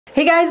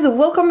Hey guys,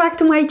 welcome back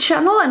to my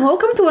channel and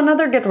welcome to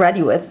another Get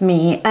Ready With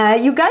Me.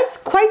 You guys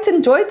quite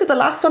enjoyed the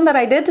last one that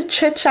I did,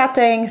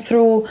 chit-chatting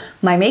through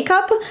my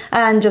makeup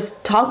and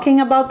just talking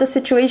about the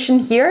situation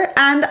here.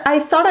 And I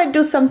thought I'd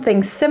do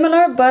something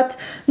similar, but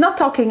not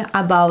talking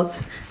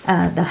about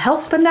the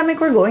health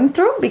pandemic we're going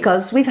through,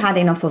 because we've had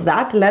enough of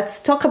that.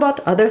 Let's talk about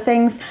other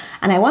things.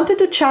 And I wanted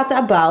to chat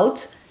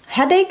about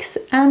headaches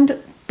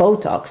and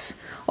Botox,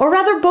 or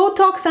rather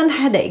Botox and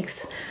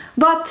headaches.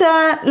 But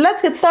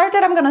let's get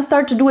started. I'm gonna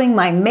start doing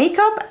my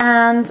makeup,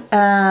 and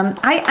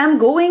I am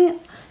going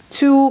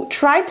to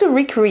try to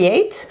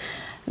recreate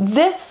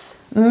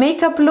this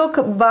makeup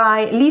look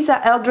by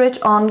Lisa Eldridge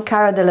on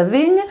Cara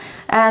Delevingne,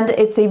 and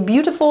it's a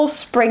beautiful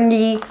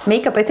springy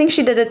makeup. I think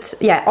she did it,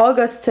 yeah,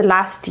 August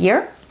last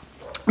year.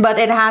 But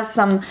it has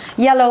some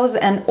yellows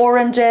and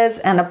oranges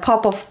and a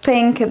pop of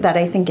pink that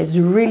I think is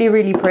really,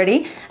 really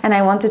pretty, and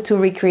I wanted to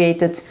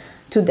recreate it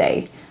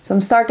today. So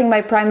I'm starting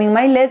by priming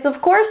my lids.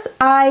 Of course,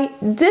 I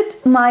did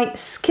my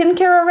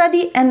skincare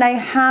already, and I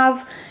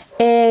have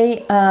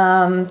a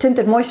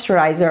tinted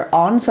moisturizer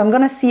on. So I'm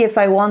gonna see if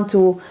I want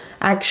to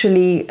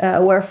actually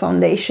wear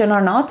foundation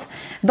or not.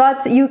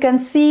 But you can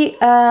see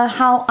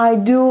how I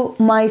do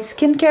my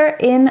skincare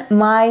in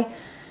my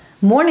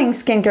morning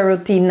skincare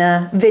routine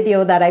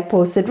video that I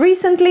posted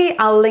recently.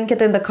 I'll link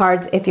it in the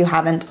cards if you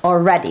haven't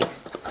already.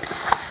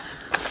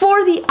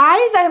 For the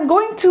eyes, I'm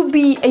going to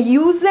be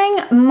using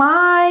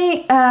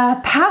my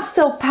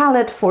pastel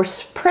palette for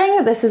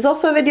spring. This is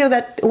also a video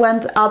that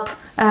went up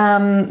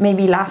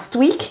maybe last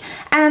week,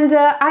 and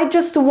I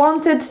just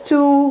wanted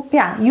to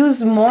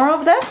use more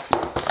of this.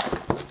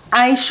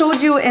 I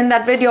showed you in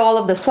that video all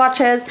of the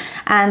swatches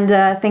and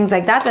things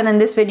like that, and in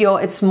this video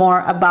it's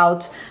more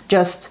about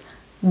just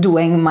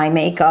doing my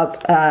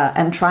makeup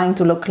and trying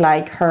to look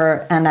like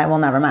her, and I will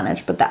never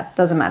manage, but that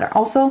doesn't matter.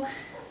 Also,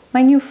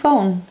 my new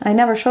phone, I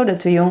never showed it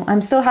to you. I'm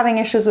still having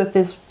issues with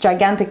this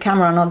gigantic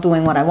camera not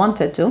doing what I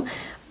wanted to.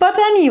 But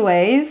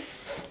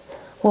anyways,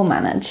 we'll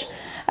manage.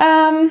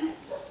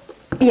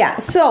 Yeah,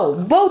 so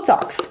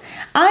Botox.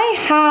 I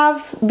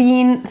have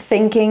been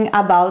thinking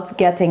about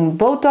getting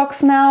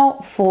Botox now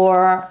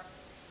for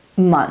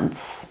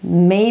months,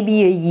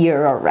 maybe a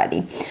year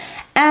already.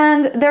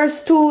 And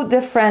there's two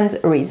different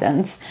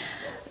reasons.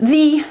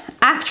 The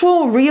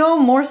actual, real,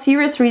 more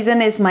serious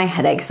reason is my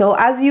headache. So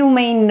as you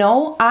may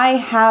know, I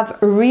have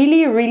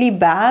really, really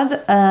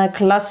bad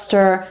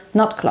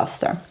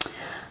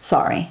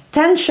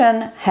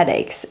tension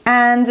headaches.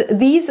 And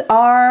these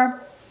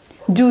are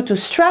due to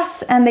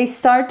stress, and they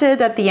started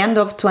at the end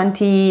of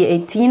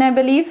 2018, I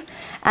believe.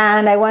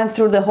 And I went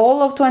through the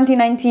whole of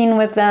 2019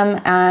 with them,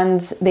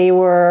 and they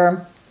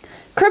were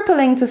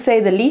crippling to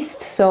say the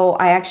least. So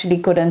I actually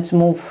couldn't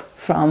move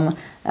from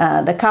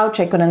the couch.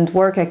 I couldn't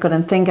work, I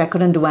couldn't think, I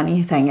couldn't do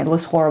anything. It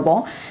was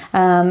horrible.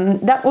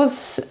 That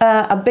was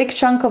a big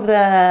chunk of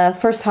the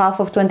first half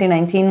of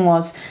 2019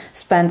 was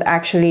spent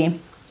actually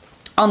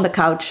on the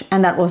couch,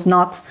 and that was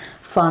not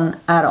fun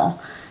at all.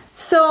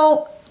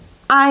 So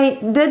I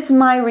did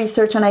my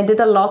research, and I did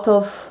a lot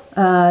of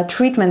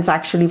treatments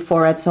actually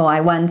for it. So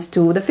I went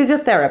to the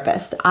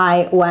physiotherapist,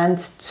 I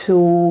went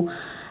to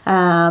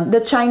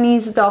the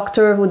Chinese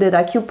doctor who did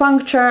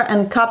acupuncture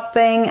and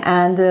cupping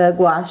and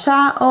gua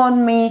sha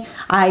on me.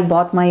 I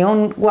bought my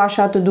own gua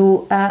sha to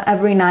do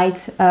every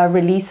night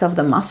release of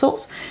the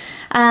muscles.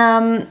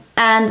 And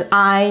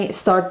I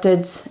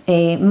started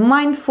a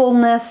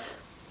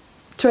mindfulness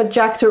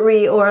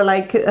trajectory, or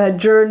like a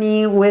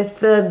journey, with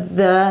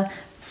the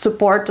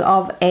support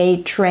of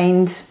a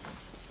trained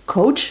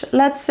coach,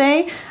 let's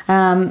say.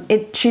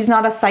 She's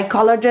not a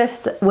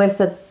psychologist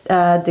with a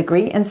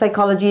degree in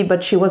psychology,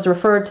 but I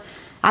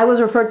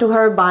was referred to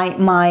her by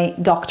my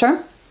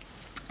doctor.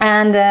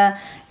 And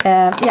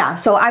yeah,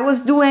 so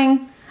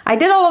I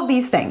did all of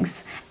these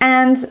things,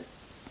 and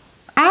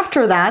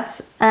after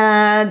that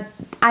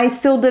I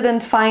still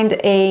didn't find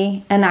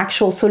an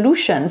actual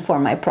solution for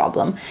my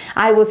problem.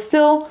 I was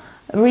still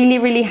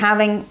really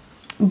having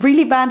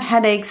really bad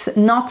headaches,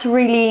 not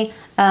really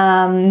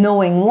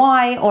knowing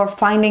why or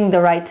finding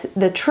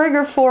the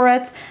trigger for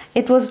it.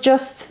 It was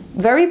just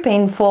very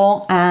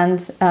painful and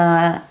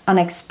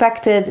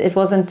unexpected. It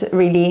wasn't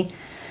really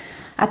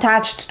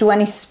attached to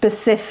any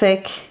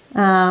specific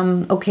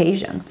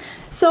occasion.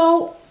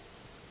 So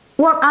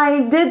what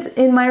I did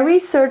in my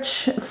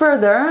research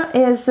further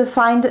is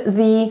find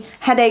the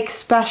headache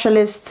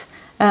specialist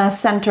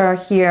center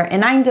here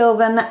in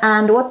Eindhoven,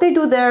 and what they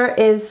do there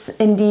is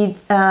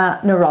indeed a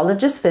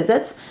neurologist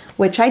visit,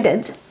 which I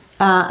did.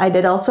 I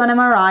did also an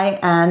MRI,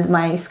 and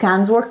my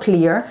scans were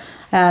clear.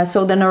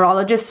 So the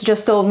neurologist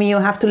just told me, you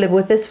have to live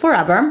with this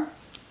forever.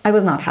 I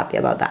was not happy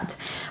about that.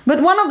 But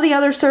one of the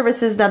other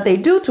services that they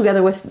do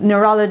together with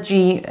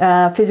neurology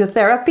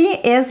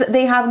physiotherapy is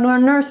they have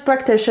nurse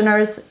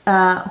practitioners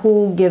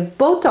who give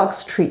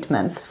Botox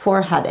treatments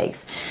for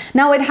headaches.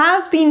 Now, it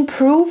has been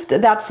proved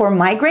that for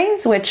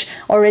migraines, which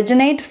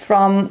originate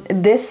from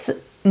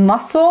this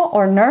muscle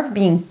or nerve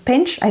being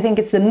pinched, I think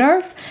it's the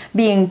nerve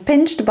being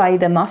pinched by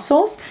the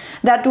muscles,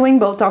 that doing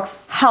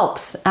Botox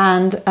helps.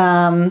 And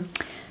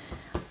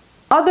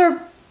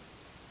other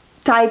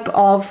type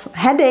of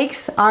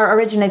headaches are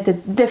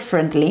originated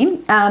differently.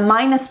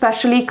 Mine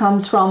especially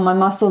comes from my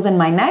muscles in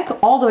my neck,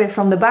 all the way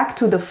from the back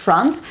to the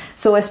front.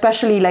 So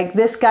especially like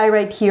this guy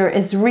right here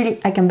is really,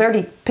 I can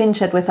barely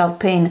pinch it without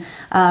pain,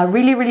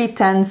 really, really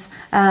tense,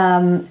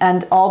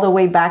 and all the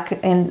way back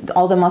in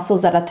all the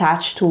muscles that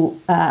attach to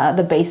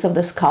the base of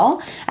the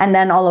skull. And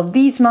then all of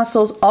these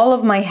muscles, all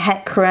of my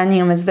head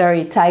cranium is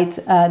very tight.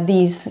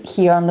 These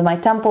here under my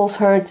temples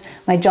hurt,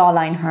 my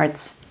jawline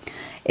hurts.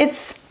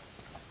 It's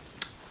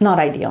not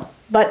ideal,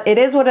 but it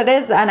is what it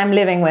is, and I'm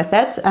living with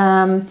it.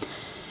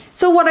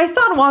 So what I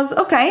thought was,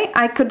 okay,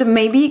 I could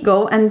maybe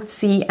go and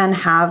see and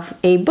have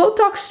a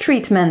Botox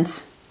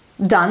treatment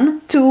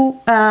done to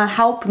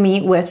help me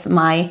with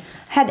my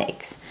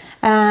headaches.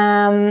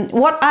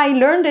 What I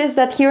learned is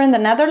that here in the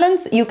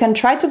Netherlands, you can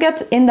try to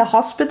get in the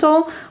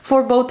hospital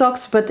for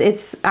Botox, but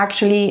it's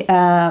actually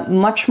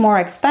much more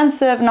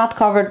expensive, not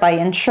covered by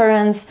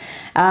insurance.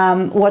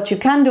 What you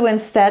can do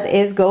instead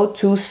is go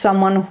to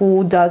someone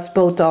who does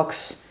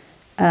Botox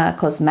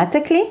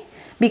cosmetically,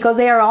 because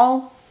they are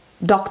all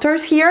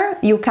doctors here.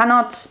 You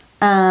cannot,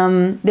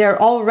 they're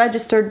all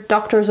registered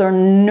doctors or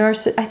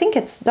nurses. I think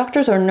it's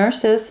doctors or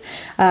nurses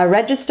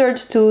registered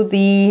to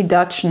the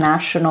Dutch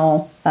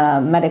National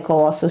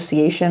Medical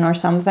Association or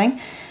something.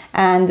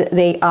 And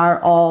they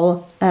are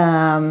all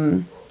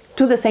to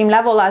the same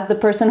level as the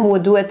person who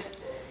would do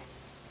it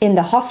in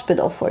the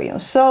hospital for you.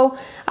 So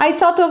I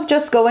thought of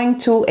just going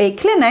to a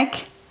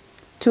clinic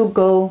to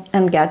go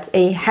and get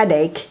a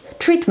headache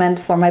treatment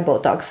for my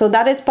Botox. So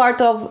that is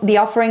part of the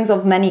offerings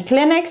of many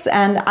clinics,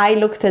 and I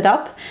looked it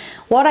up.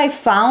 What I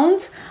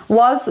found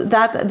was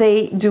that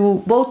they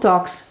do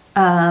Botox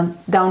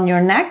down your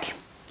neck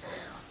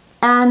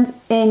and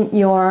in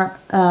your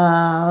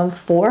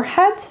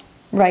forehead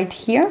right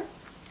here,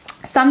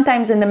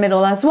 sometimes in the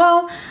middle as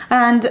well,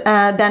 and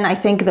then I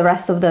think the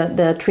rest of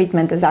the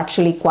treatment is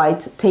actually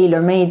quite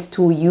tailor-made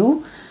to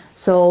you.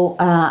 So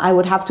I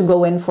would have to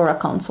go in for a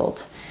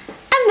consult.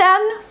 And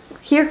then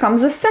here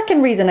comes the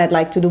second reason I'd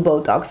like to do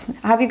Botox.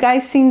 Have you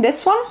guys seen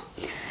this one?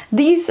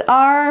 These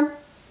are,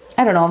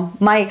 I don't know,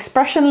 my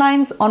expression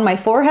lines on my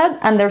forehead,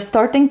 and they're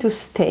starting to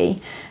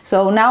stay.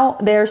 So now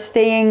they're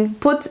staying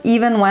put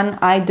even when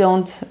I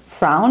don't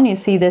frown. You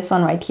see this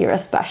one right here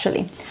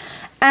especially.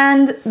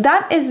 And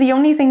that is the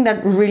only thing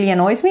that really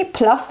annoys me,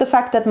 plus the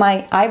fact that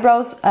my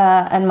eyebrows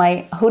and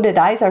my hooded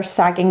eyes are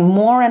sagging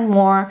more and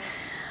more.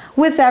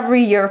 With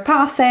every year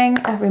passing,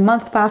 every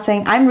month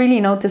passing, I'm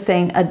really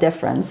noticing a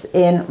difference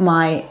in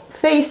my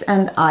face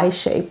and eye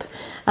shape.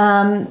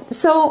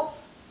 So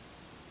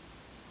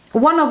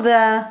one of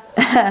the,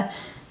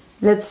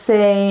 let's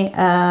say,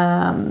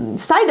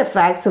 side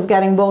effects of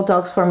getting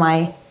Botox for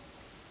my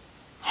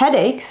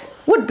headaches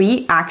would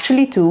be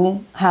actually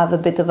to have a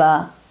bit of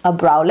a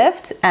brow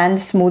lift and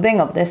smoothing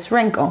of this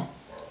wrinkle.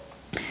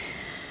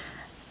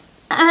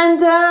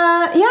 And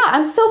yeah,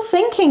 I'm still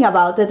thinking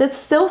about it. It's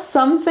still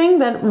something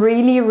that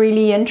really,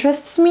 really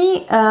interests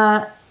me,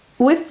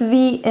 with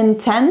the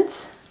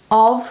intent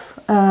of,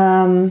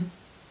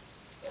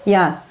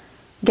 yeah,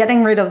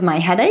 getting rid of my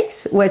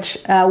headaches, which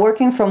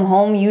working from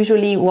home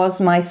usually was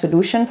my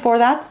solution for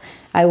that.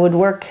 I would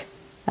work,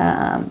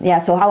 yeah,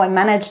 so how I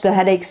managed the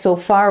headaches so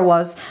far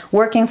was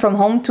working from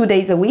home 2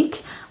 days a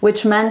week,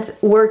 which meant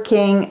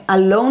working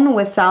alone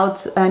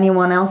without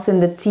anyone else in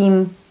the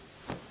team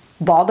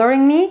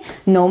bothering me,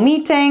 no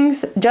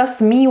meetings,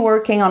 just me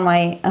working on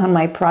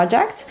my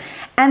projects.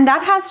 And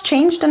that has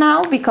changed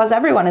now because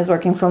everyone is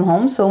working from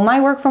home. So my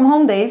work from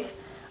home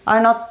days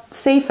are not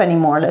safe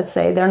anymore, let's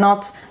say. They're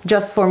not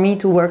just for me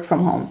to work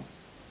from home.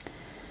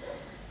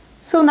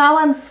 So now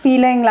I'm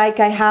feeling like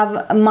I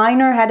have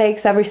minor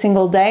headaches every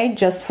single day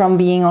just from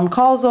being on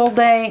calls all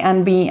day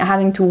and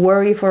having to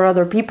worry for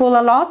other people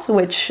a lot,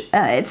 which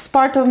it's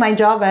part of my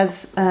job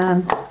as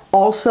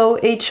also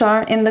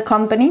HR in the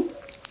company.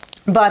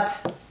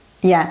 But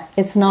yeah,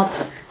 it's not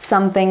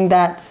something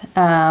that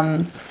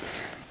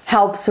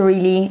helps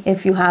really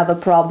if you have a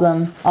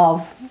problem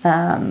of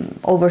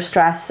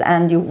overstress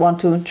and you want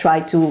to try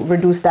to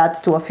reduce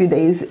that to a few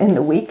days in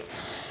the week.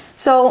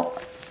 So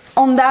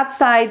on that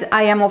side,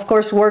 I am of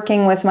course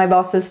working with my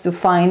bosses to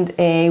find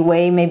a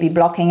way, maybe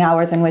blocking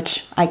hours in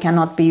which I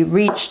cannot be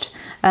reached,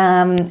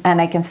 and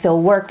I can still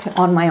work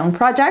on my own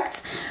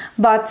projects.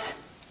 But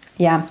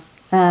yeah,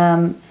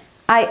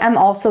 I am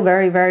also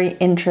very, very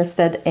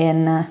interested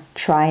in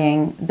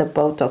trying the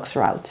Botox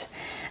route.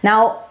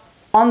 Now,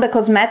 on the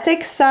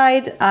cosmetics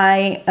side,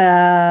 I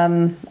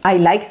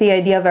like the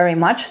idea very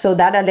much. So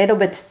that a little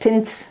bit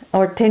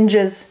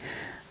tinges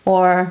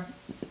or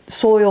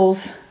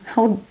soils,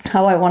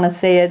 how I want to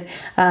say it,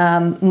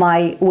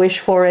 my wish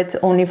for it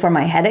only for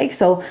my headache.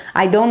 So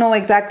I don't know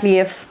exactly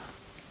if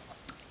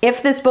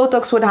this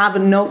Botox would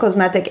have no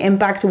cosmetic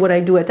impact, would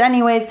I do it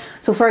anyways?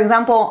 So for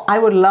example, I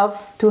would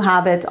love to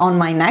have it on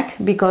my neck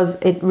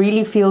because it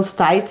really feels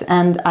tight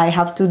and I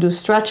have to do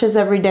stretches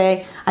every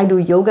day. I do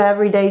yoga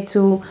every day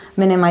to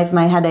minimize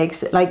my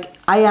headaches. Like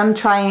I am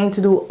trying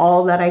to do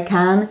all that I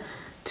can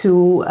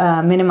to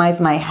minimize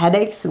my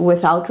headaches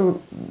without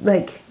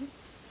like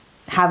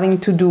having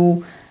to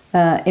do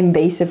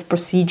invasive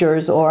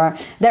procedures, or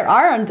there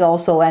aren't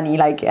also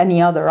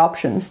any other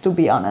options, to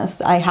be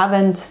honest.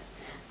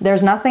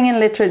 There's nothing in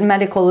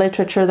medical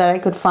literature that I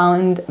could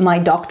find. My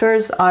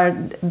doctors are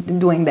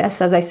doing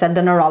this. As I said,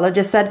 the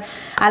neurologist said,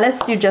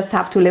 Alice, you just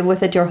have to live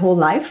with it your whole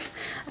life.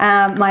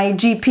 My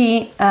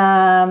GP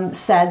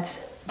said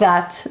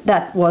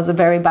that was a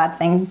very bad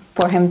thing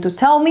for him to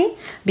tell me,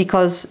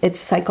 because it's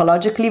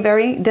psychologically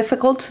very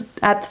difficult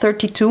at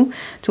 32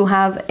 to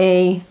have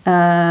a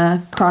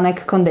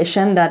chronic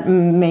condition that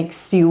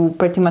makes you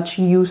pretty much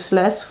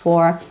useless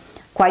for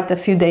quite a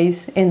few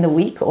days in the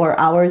week or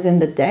hours in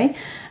the day.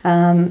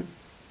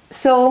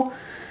 So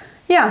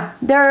yeah,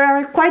 there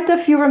are quite a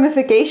few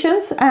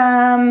ramifications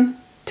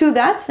to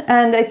that,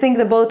 and I think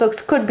the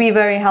Botox could be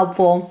very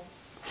helpful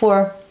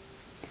for,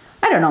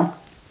 I don't know,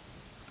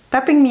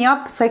 pepping me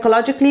up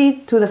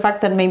psychologically to the fact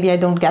that maybe I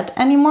don't get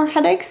any more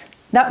headaches.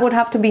 That would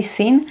have to be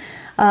seen.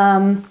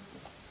 And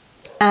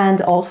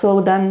also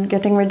then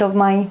getting rid of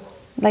my,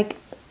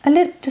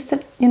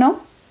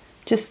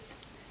 just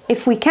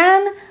if we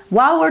can,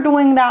 while we're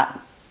doing that,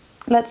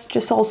 let's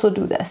just also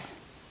do this.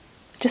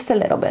 Just a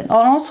little bit. And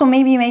also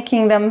maybe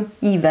making them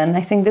even.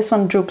 I think this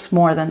one droops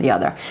more than the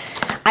other.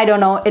 I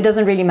don't know, it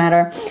doesn't really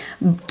matter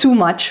too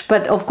much,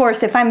 but of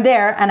course if I'm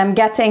there and I'm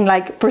getting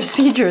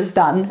procedures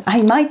done,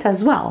 I might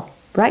as well,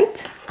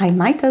 right? I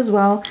might as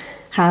well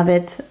have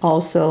it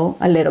also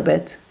a little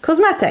bit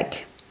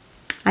cosmetic.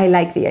 I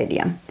like the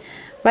idea.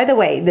 By the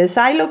way, this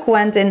eye look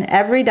went in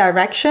every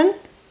direction,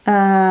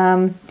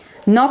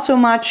 not so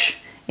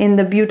much in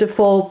the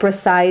beautiful,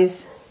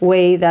 precise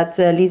way that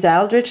Lisa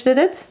Eldridge did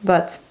it,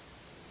 but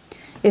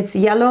it's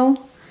yellow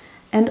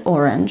and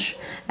orange,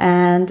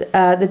 and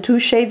the two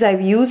shades I've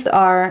used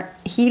are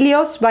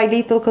Helios by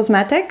Lethal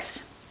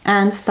Cosmetics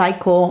and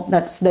Cycle,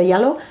 that's the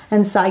yellow,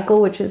 and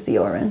Cycle, which is the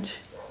orange.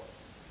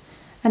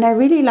 And I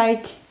really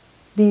like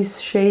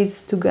these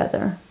shades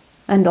together,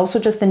 and also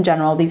just in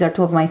general, these are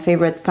two of my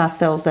favorite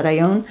pastels that I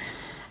own.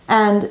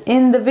 And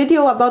in the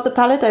video about the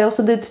palette, I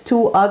also did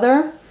two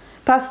other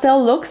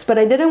pastel looks, but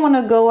I didn't want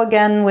to go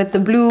again with the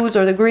blues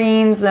or the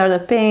greens or the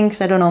pinks.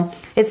 I don't know.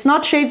 It's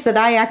not shades that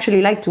I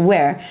actually like to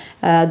wear,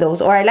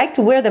 those, or I like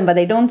to wear them, but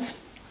they don't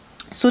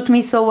suit me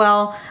so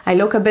well. I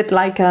look a bit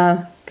like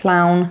a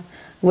clown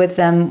with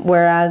them,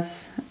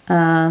 whereas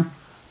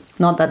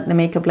not that the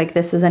makeup like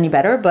this is any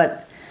better,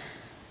 but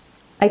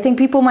I think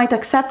people might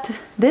accept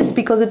this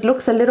because it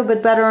looks a little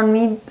bit better on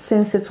me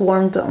since it's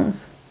warm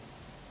tones.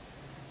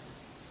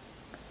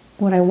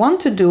 What I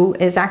want to do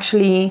is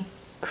actually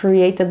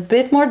create a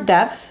bit more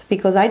depth,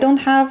 because I don't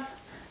have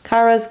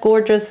Cara's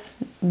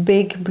gorgeous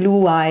big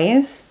blue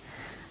eyes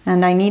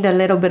and I need a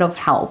little bit of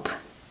help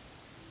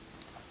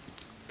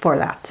for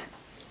that.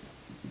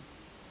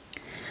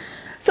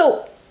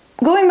 So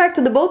going back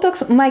to the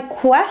Botox, my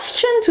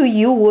question to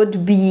you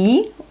would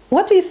be,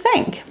 what do you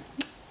think?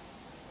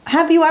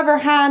 Have you ever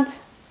had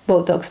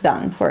Botox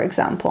done, for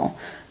example?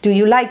 Do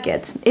you like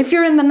it? If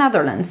you're in the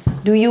Netherlands,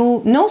 do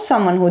you know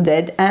someone who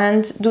did,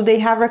 and do they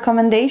have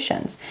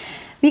recommendations?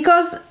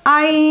 Because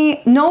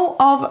I know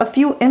of a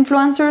few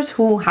influencers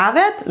who have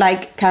it,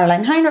 like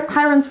Caroline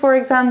Hirons, for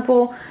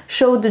example,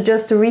 showed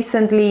just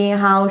recently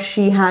how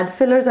she had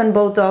fillers and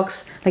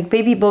Botox, like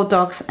baby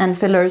Botox and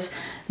fillers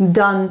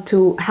done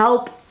to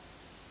help,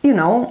 you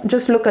know,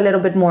 just look a little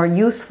bit more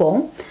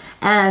youthful.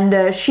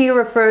 And she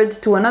referred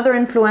to another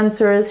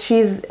influencer.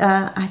 She's,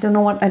 I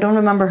don't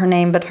remember her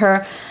name, but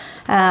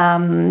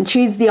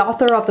she's the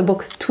author of the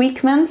book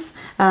Tweakments.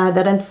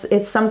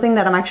 It's something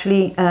that I'm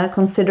actually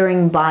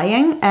considering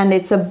buying, and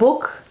it's a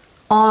book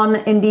on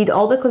indeed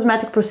all the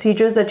cosmetic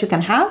procedures that you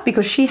can have,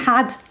 because she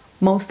had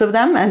most of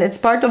them, and it's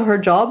part of her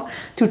job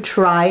to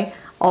try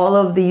all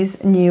of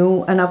these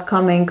new and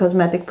upcoming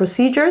cosmetic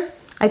procedures.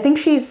 I think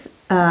she's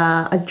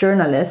a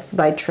journalist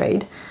by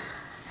trade,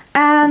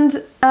 and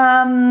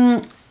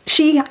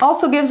she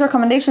also gives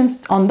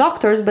recommendations on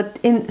doctors, but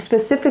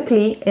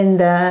specifically in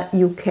the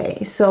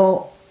UK.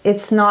 So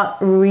it's not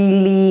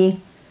really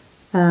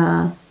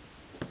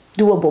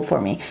doable for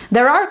me.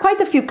 There are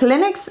quite a few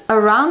clinics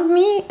around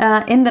me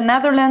in the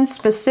Netherlands.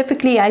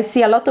 Specifically, I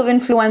see a lot of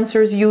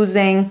influencers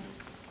using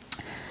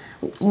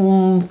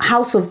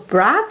House of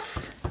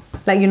Bratz,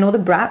 like, you know, the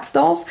Bratz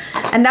dolls.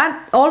 And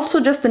that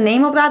also, just the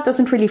name of that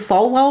doesn't really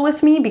fall well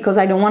with me, because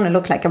I don't want to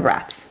look like a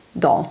Bratz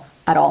doll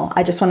at all.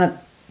 I just want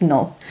to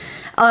know.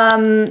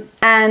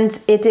 And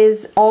it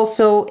is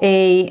also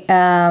a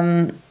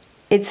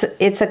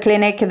it's a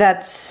clinic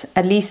that,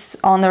 at least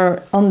on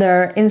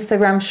their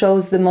Instagram,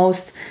 shows the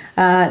most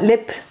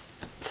lip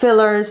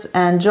fillers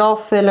and jaw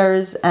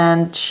fillers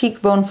and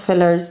cheekbone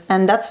fillers,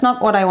 and that's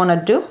not what I want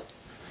to do.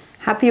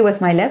 Happy with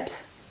my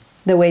lips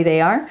the way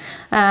they are.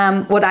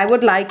 What I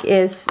would like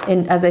is,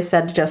 as I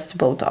said, just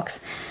Botox.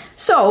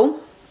 So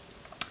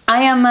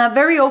I am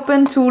very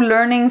open to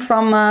learning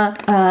from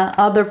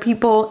other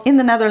people in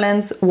the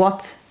Netherlands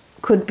what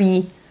could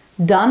be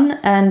done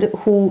and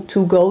who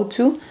to go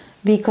to,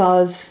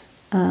 because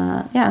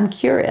yeah, I'm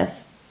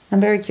curious. I'm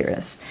very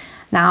curious.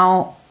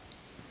 Now,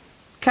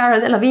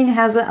 Cara Delevingne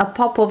has a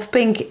pop of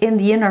pink in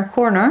the inner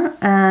corner,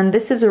 and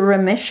this is a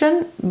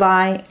Remission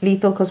by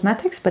Lethal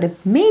Cosmetics, but it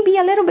may be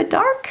a little bit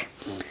dark.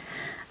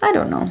 I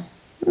don't know,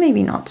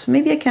 maybe not.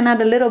 Maybe I can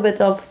add a little bit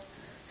of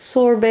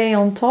Sorbet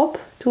on top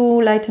to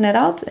lighten it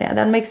out. Yeah,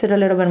 that makes it a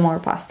little bit more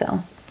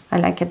pastel. I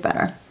like it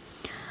better.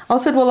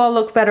 Also, it will all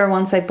look better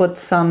once I put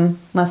some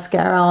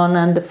mascara on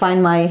and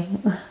define my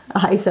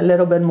eyes a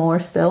little bit more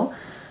still,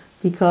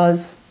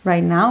 because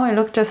right now I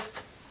look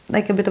just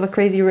like a bit of a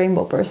crazy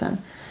rainbow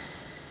person.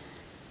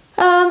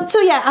 So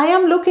yeah, I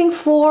am looking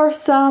for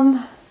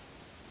some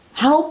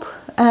help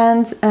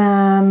and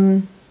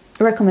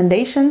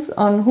recommendations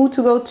on who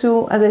to go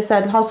to. As I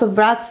said, House of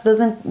Bratz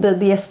doesn't,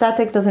 the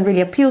aesthetic doesn't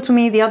really appeal to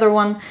me. The other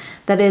one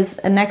that is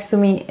next to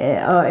me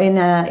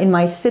in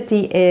my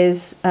city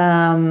is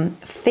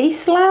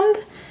Faceland,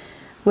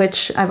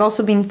 which I've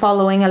also been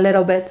following a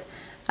little bit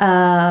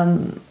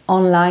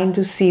online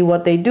to see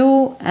what they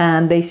do,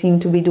 and they seem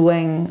to be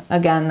doing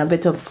again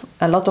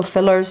a lot of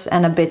fillers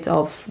and a bit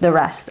of the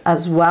rest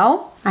as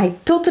well. I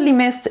totally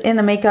missed in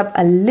the makeup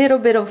a little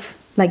bit of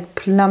like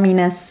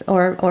plumminess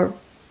or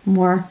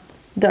more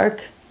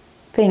dark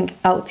pink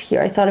out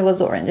here. I thought it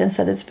was orange,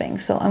 instead it's pink,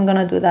 so I'm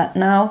gonna do that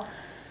now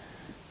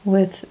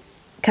with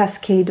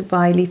Cascade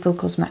by Lethal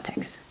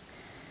Cosmetics.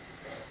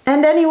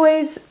 And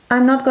anyways,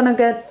 I'm not gonna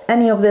get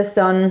any of this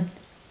done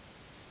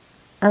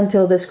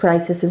until this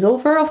crisis is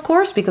over, of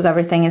course, because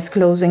everything is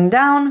closing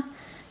down.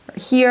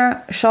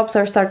 Here, shops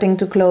are starting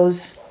to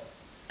close,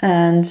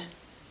 and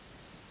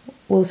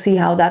we'll see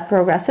how that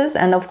progresses.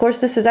 And of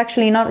course, this is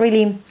actually not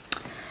really,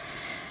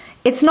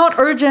 it's not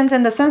urgent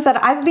in the sense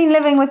that I've been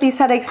living with these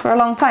headaches for a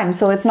long time,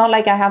 so it's not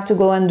like I have to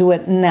go and do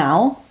it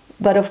now.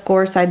 But of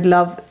course, I'd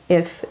love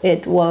if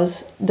it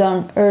was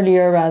done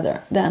earlier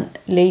rather than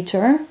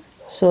later,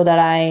 so that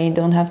I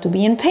don't have to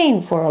be in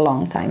pain for a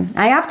long time.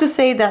 I have to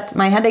say that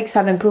my headaches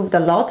have improved a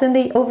lot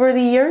over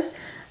the years,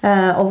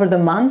 over the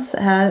months.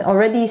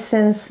 Already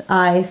since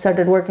I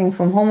started working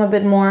from home a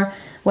bit more,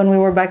 when we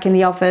were back in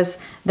the office,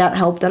 that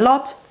helped a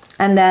lot.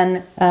 And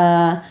then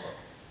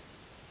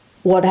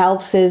what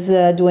helps is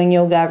doing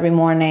yoga every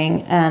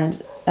morning,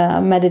 and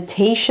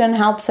meditation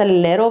helps a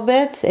little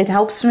bit. It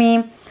helps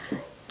me,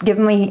 give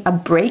me a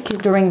break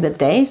during the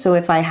day. So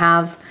if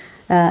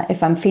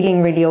if I'm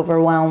feeling really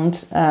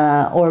overwhelmed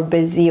or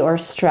busy or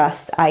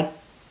stressed, I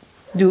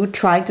do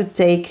try to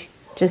take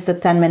just a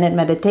 10-minute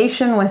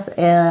meditation with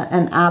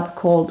an app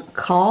called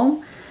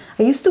Calm.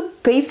 I used to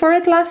pay for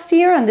it last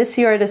year, and this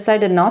year I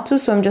decided not to,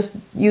 so I'm just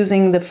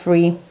using the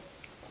free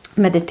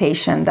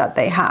meditation that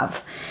they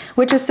have,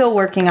 which is still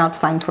working out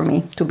fine for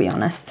me, to be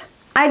honest.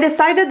 I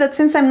decided that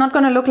since I'm not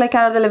going to look like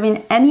Cara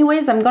Delevingne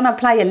anyways, I'm going to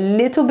apply a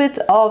little bit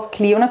of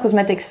Clionadh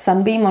Cosmetics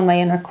Sunbeam on my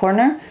inner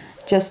corner,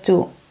 just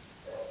to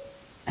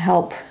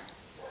help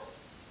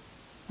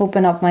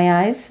open up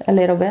my eyes a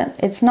little bit.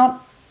 It's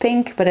not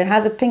pink, but it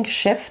has a pink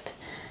shift,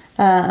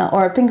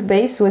 or a pink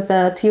base with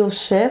a teal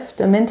shift,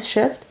 a mint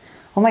shift.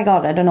 Oh my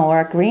god, I don't know, or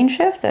a green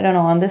shift? I don't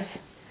know on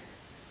this.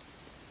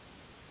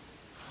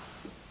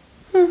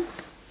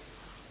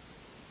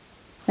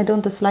 I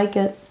don't dislike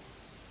it.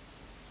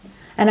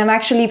 And I'm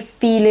actually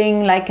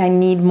feeling like I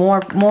need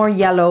more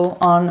yellow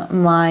on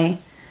my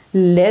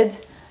lid.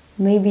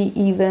 Maybe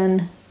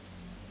even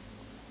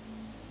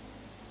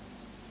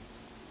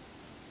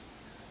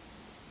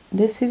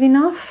this is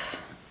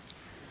enough.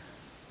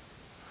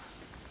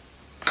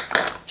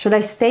 Should I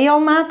stay all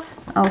matte?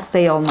 I'll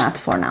stay all matte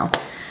for now.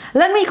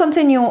 Let me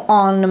continue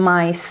on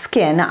my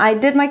skin. I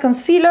did my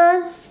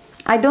concealer.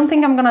 I don't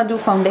think I'm gonna do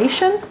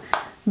foundation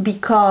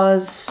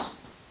because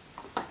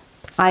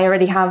I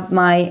already have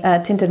my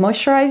tinted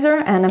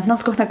moisturizer, and I'm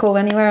not gonna go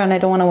anywhere, and I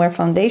don't wanna wear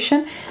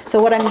foundation.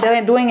 So what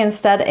I'm doing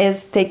instead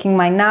is taking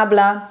my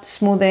Nabla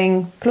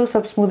smoothing,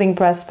 close-up smoothing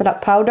press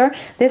powder.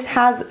 This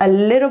has a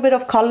little bit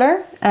of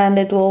color, and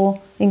it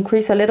will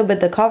increase a little bit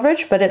the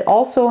coverage, but it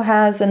also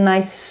has a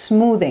nice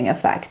smoothing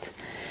effect.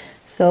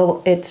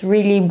 So it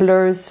really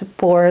blurs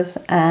pores,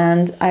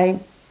 and I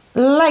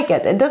like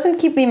it. It doesn't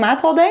keep me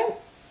matte all day,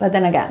 but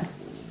then again,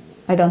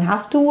 I don't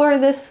have to wear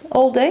this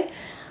all day,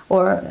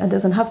 or it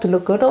doesn't have to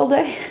look good all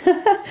day.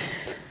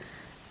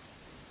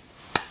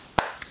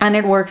 And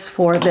it works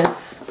for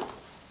this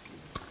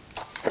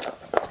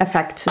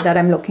effect that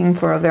I'm looking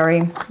for, a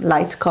very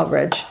light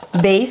coverage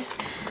base.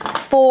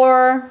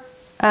 For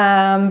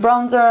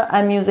bronzer,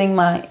 I'm using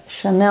my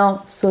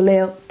Chanel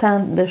Soleil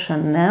Teint de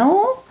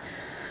Chanel.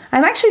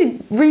 I'm actually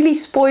really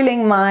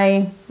spoiling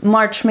my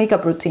March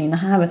makeup routine,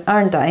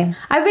 aren't I?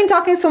 I've been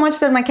talking so much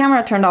that my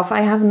camera turned off.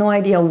 I have no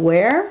idea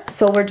where,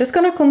 so we're just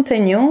gonna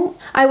continue.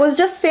 I was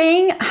just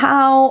saying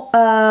how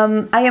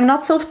I am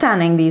not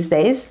self-tanning these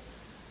days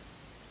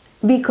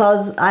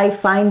because I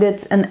find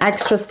it an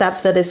extra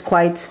step that is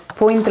quite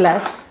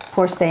pointless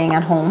for staying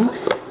at home.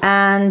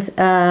 And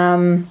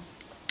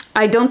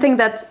I don't think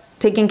that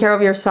taking care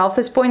of yourself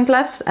is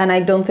pointless, and I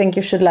don't think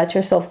you should let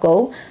yourself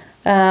go.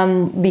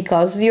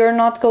 Because you're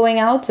not going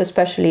out,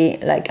 especially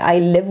like I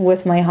live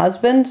with my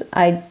husband.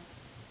 I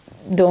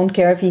don't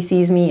care if he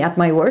sees me at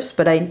my worst,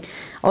 but I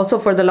Also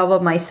for the love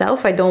of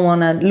myself, I don't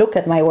want to look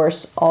at my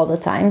worst all the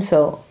time.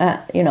 So,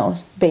 you know,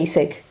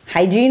 basic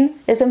hygiene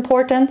is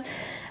important.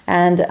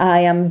 And I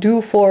am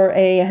due for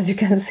a, as you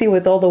can see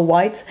with all the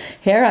white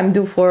hair, I'm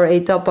due for a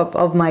top up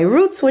of my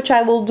roots, which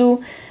I will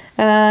do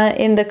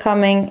in the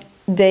coming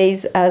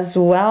days as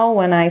well,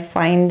 when I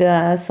find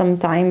some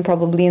time,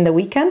 probably in the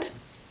weekend.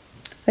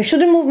 I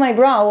shouldn't move my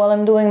brow while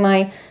I'm doing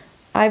my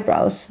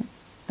eyebrows.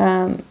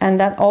 And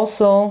that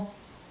also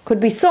could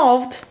be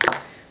solved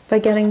by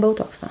getting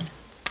Botox done.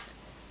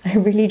 I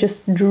really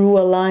just drew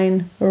a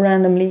line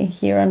randomly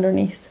here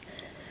underneath.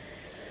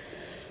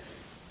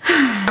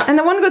 And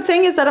the one good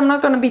thing is that I'm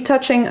not going to be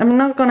touching, I'm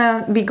not going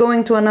to be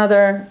going to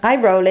another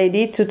eyebrow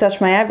lady to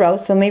touch my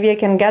eyebrows. So maybe I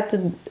can get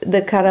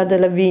the Cara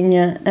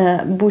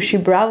Delevingne bushy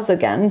brows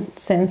again,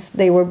 since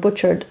they were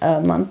butchered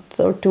a month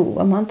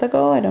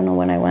ago. I don't know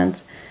when I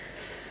went.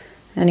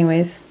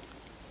 Anyways,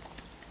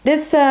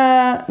 this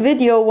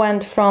video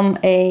went from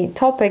a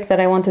topic that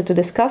I wanted to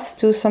discuss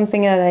to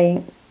something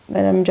that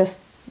I'm just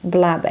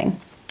blabbing.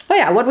 Oh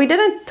yeah, what we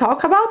didn't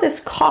talk about is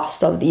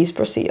cost of these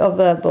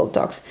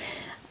Botox.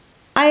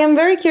 I am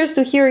very curious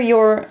to hear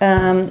your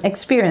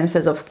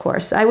experiences, of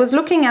course. I was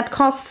looking at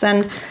costs,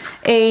 and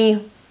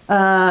a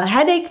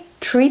headache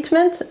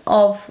treatment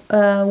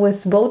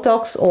with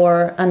Botox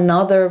or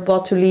another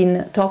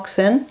botulinum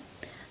toxin,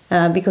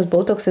 because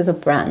Botox is a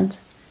brand,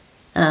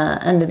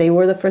 and they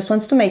were the first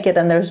ones to make it,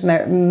 and there's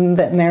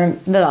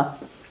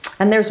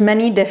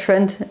many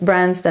different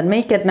brands that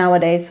make it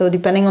nowadays. So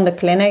depending on the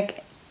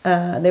clinic,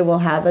 they will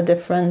have a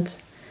different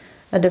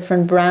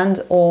brand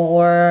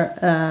or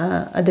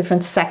a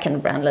different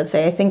second brand, let's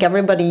say. I think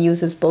everybody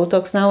uses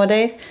Botox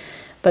nowadays,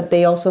 but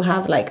they also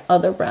have like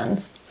other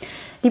brands.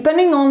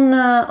 Depending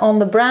on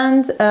the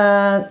brand,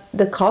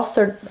 the costs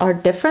are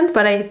different,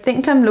 but I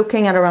think I'm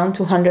looking at around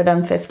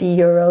 250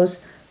 euros,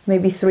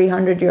 maybe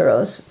 300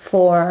 euros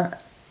for,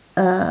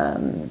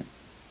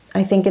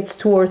 I think it's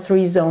 2 or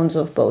 3 zones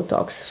of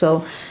Botox.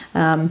 So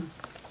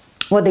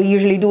what they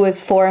usually do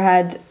is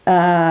forehead,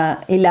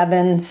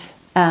 11s,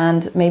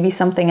 and maybe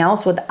something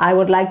else. What I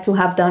would like to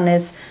have done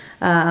is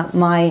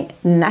my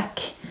neck,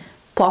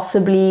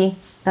 possibly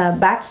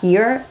back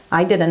here.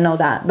 I didn't know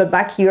that, but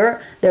back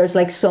here there's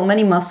like so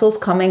many muscles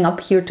coming up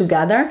here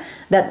together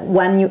that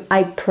when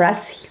I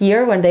press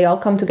here, when they all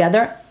come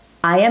together,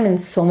 I am in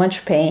so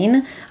much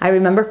pain. I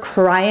remember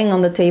crying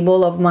on the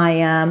table of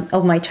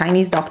my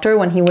Chinese doctor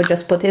when he would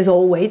just put his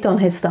whole weight on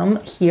his thumb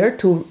here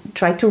to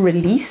try to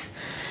release.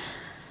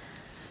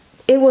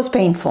 It was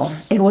painful.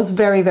 It was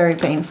very, very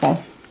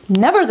painful.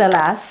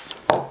 Nevertheless,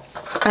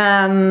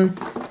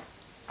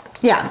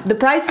 yeah, the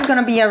price is going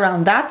to be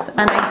around that,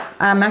 and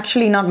I'm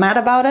actually not mad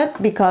about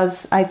it,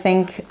 because I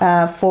think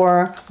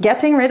for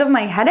getting rid of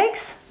my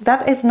headaches,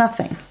 that is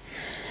nothing,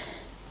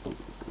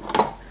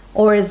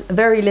 or is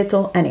very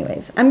little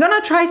anyways. I'm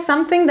gonna try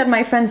something that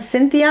my friend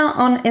Cynthia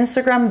on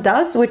Instagram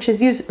does, which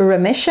is use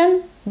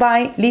Remission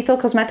by Lethal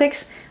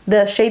Cosmetics,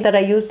 the shade that I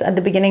used at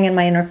the beginning in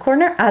my inner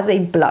corner, as a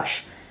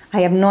blush.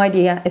 I have no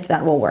idea if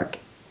that will work.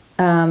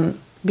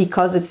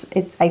 Because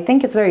I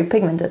think it's very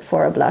pigmented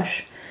for a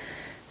blush.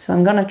 So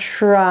I'm gonna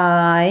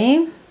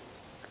try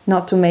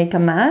not to make a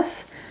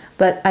mess,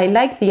 but I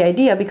like the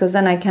idea because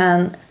then I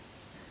can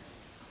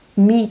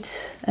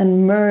meet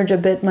and merge a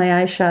bit my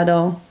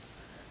eyeshadow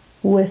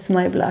with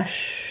my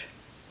blush.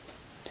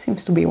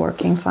 Seems to be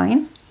working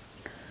fine.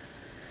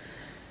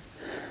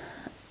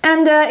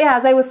 And yeah,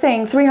 as I was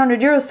saying, 300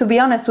 euros, to be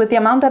honest, with the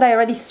amount that I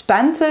already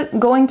spent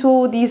going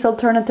to these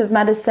alternative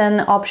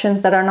medicine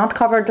options that are not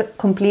covered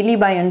completely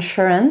by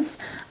insurance.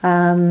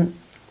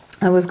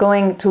 I was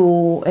going to,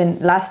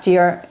 last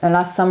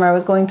summer, I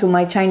was going to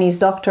my Chinese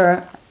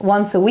doctor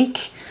once a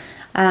week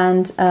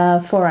and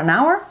for an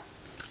hour.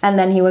 And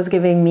then he was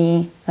giving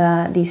me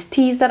these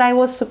teas that I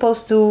was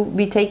supposed to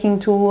be taking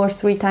 2 or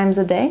 3 times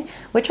a day,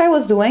 which I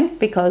was doing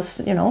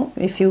because, you know,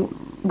 if you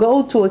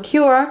go to a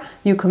cure,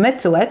 you commit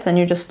to it and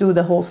you just do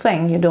the whole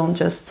thing. You don't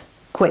just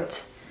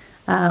quit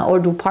or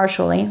do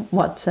partially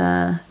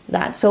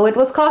that. So it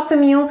was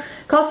costing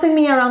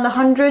me around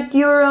 100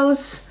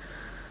 euros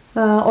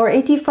or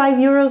 85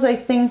 euros, I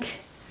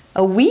think,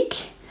 a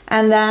week.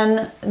 And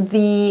then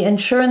the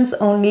insurance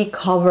only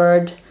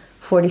covered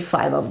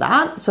 45 of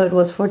that. So it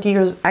was 40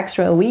 euros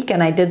extra a week,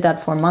 and I did that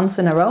for months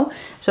in a row.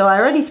 So I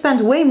already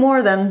spent way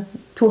more than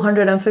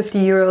 250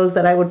 euros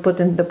that I would put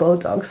into the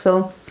Botox.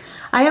 So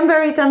I am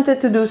very tempted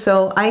to do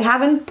so. I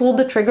haven't pulled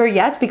the trigger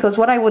yet, because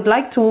what I would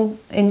like to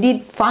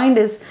indeed find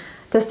is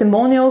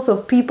testimonials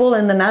of people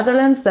in the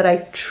Netherlands that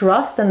I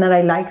trust and that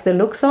I like the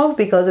looks of.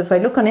 Because if I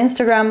look on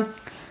Instagram,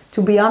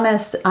 to be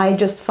honest, I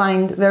just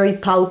find very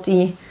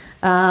pouty,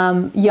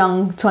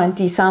 young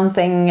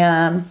 20-something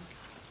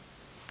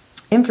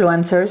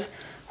influencers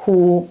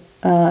who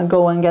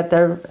go and get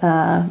their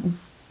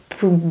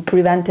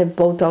preventive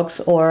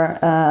Botox or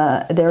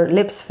their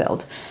lips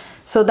filled.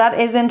 So that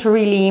isn't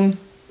really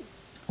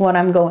what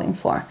I'm going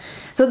for.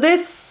 So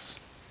this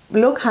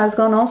look has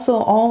gone also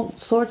all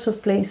sorts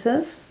of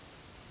places.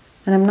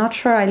 And I'm not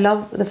sure I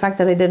love the fact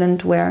that I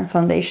didn't wear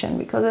foundation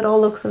because it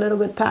all looks a little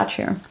bit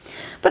patchier.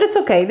 But it's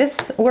okay,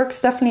 this works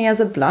definitely as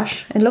a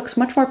blush. It looks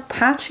much more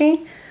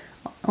patchy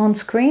on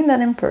screen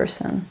than in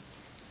person.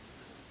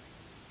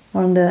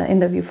 Or in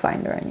the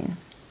viewfinder, I mean.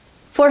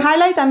 For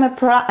highlight,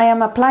 I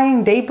am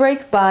applying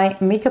Daybreak by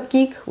Makeup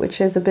Geek, which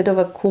is a bit of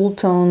a cool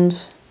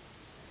toned,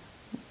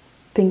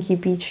 pinky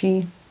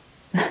peachy.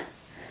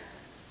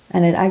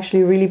 And it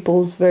actually really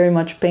pulls very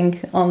much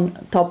pink on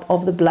top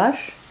of the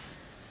blush.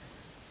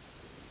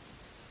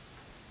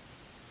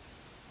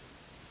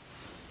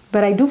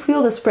 But I do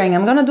feel the spraying.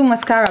 I'm gonna do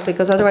mascara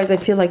because otherwise I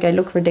feel like I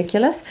look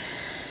ridiculous.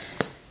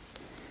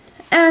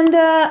 And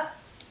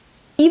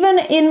even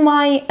in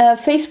my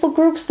Facebook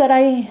groups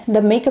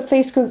the makeup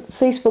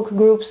Facebook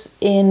groups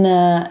in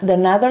the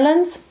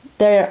Netherlands,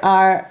 there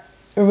are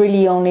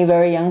really only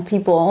very young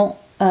people.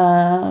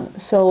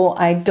 So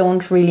I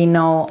don't really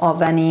know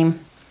of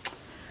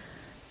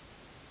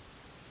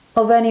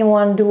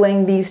anyone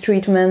doing these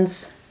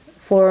treatments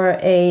for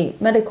a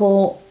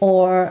medical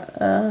or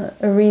a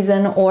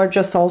reason, or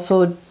just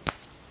also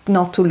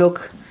not to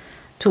look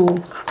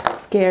too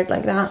scared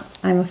like that.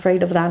 I'm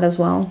afraid of that as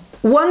well.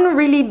 One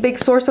really big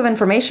source of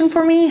information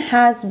for me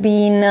has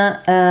been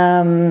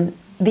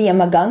the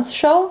Emma Guns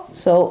show.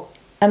 So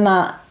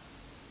Emma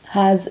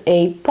has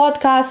a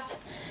podcast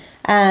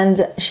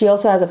and she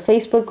also has a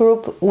Facebook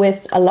group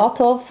with a lot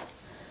of,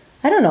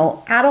 I don't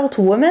know, adult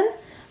women,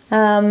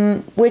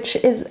 which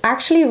is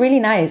actually really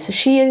nice.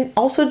 She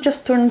also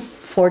just turned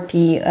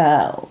 40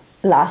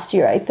 last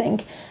year, I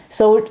think.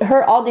 So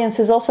her audience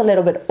is also a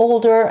little bit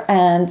older,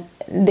 and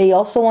they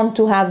also want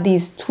to have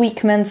these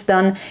tweakments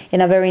done in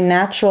a very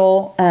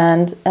natural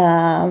and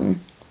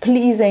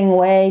pleasing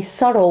way,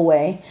 subtle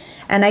way.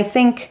 And I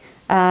think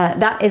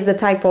that is the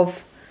type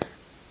of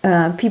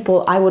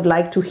people I would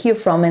like to hear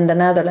from in the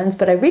Netherlands,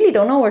 but I really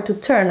don't know where to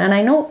turn. And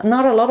I know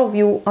not a lot of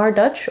you are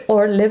Dutch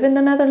or live in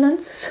the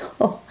Netherlands,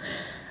 so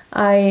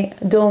I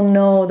don't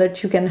know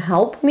that you can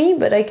help me,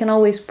 but I can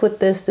always put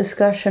this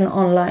discussion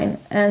online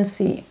and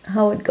see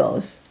how it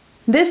goes.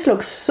 This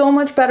looks so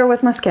much better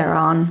with mascara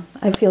on.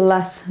 I feel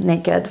less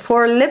naked.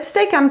 For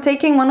lipstick, I'm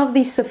taking one of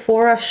these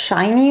Sephora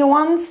shiny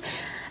ones.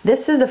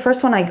 This is the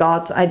first one I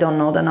got. I don't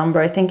know the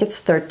number. I think it's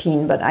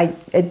 13, but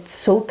it's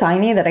so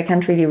tiny that I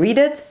can't really read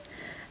it.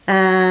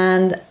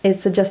 And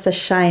it's just a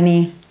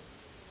shiny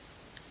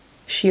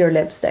sheer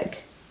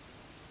lipstick.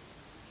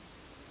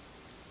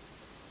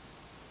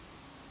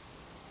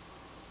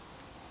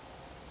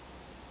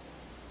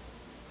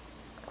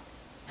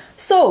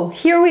 So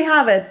here we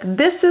have it.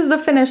 This is the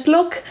finished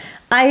look.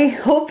 I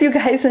hope you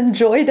guys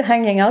enjoyed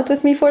hanging out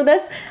with me for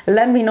this.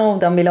 Let me know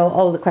down below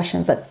all the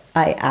questions that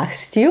I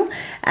asked you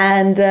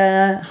and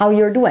how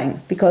you're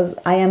doing, because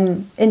I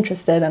am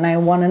interested and I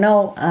want to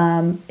know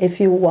if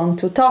you want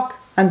to talk,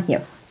 I'm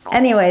here.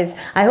 Anyways,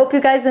 I hope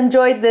you guys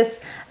enjoyed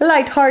this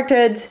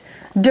light-hearted,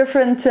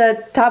 different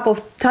type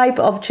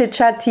of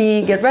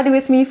chit-chatty get ready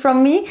with me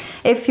from me.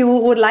 If you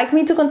would like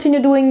me to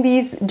continue doing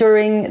these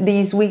during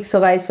these weeks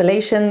of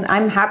isolation,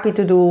 I'm happy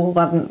to do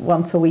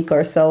once a week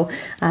or so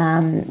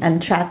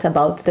and chat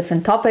about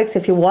different topics.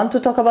 If you want to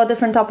talk about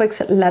different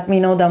topics, let me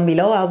know down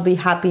below. I'll be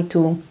happy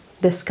to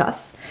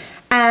discuss.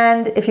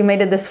 And if you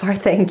made it this far,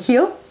 thank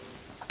you.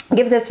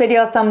 Give this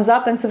video a thumbs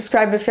up and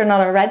subscribe if you're not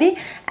already,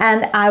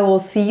 and I will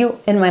see you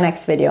in my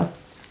next video.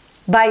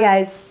 Bye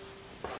guys.